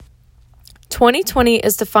2020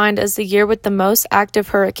 is defined as the year with the most active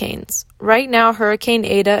hurricanes. Right now, Hurricane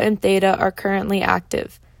Eta and Theta are currently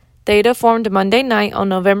active. Theta formed Monday night on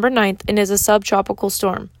November 9th and is a subtropical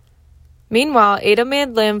storm. Meanwhile, Eta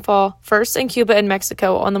made landfall first in Cuba and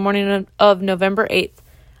Mexico on the morning of November 8th,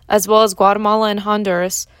 as well as Guatemala and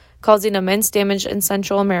Honduras, causing immense damage in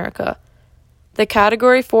Central America. The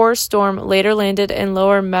Category 4 storm later landed in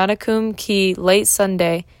lower Matacum Key late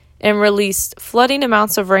Sunday and released flooding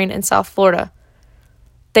amounts of rain in South Florida.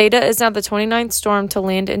 Theta is now the 29th storm to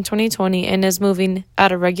land in 2020 and is moving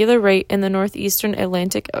at a regular rate in the northeastern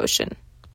Atlantic Ocean.